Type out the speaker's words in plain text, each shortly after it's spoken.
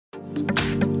Here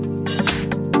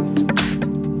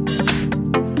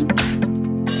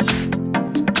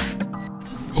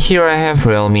I have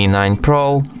Realme 9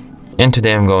 Pro, and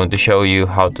today I'm going to show you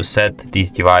how to set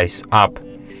this device up.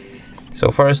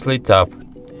 So firstly, tap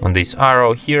on this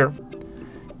arrow here,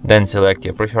 then select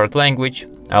your preferred language.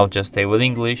 I'll just stay with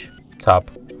English. Tap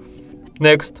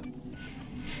Next,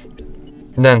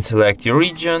 then select your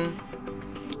region,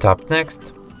 tap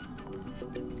Next,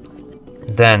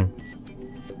 then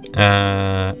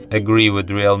agree with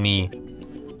Realme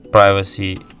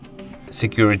privacy,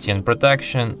 security and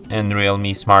protection and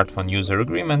Realme smartphone user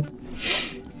agreement.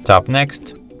 Tap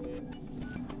Next.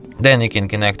 Then you can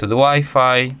connect to the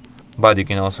Wi-Fi, but you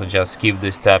can also just skip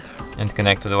this step and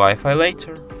connect to the Wi-Fi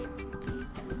later.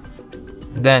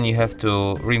 Then you have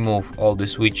to remove all the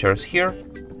switchers here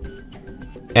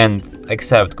and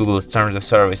accept Google's terms of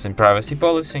service and privacy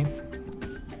policy.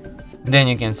 Then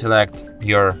you can select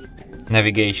your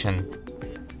navigation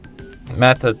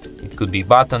method. It could be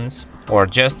buttons or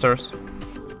gestures.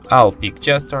 I'll pick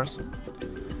gestures.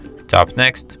 Tap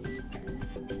Next.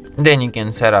 Then you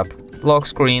can set up lock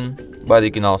screen, but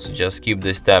you can also just skip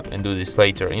this step and do this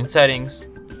later in settings,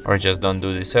 or just don't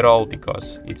do this at all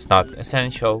because it's not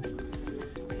essential.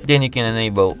 Then you can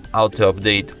enable auto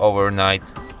update overnight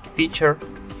feature,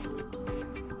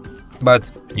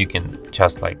 but you can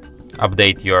just like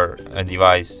update your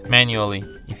device manually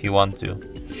if you want to,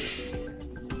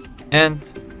 and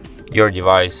your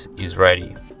device is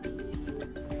ready.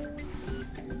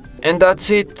 And that's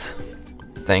it.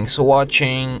 Thanks for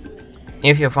watching.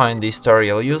 If you find this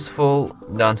tutorial useful,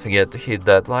 don't forget to hit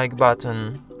that like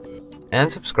button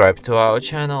and subscribe to our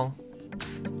channel.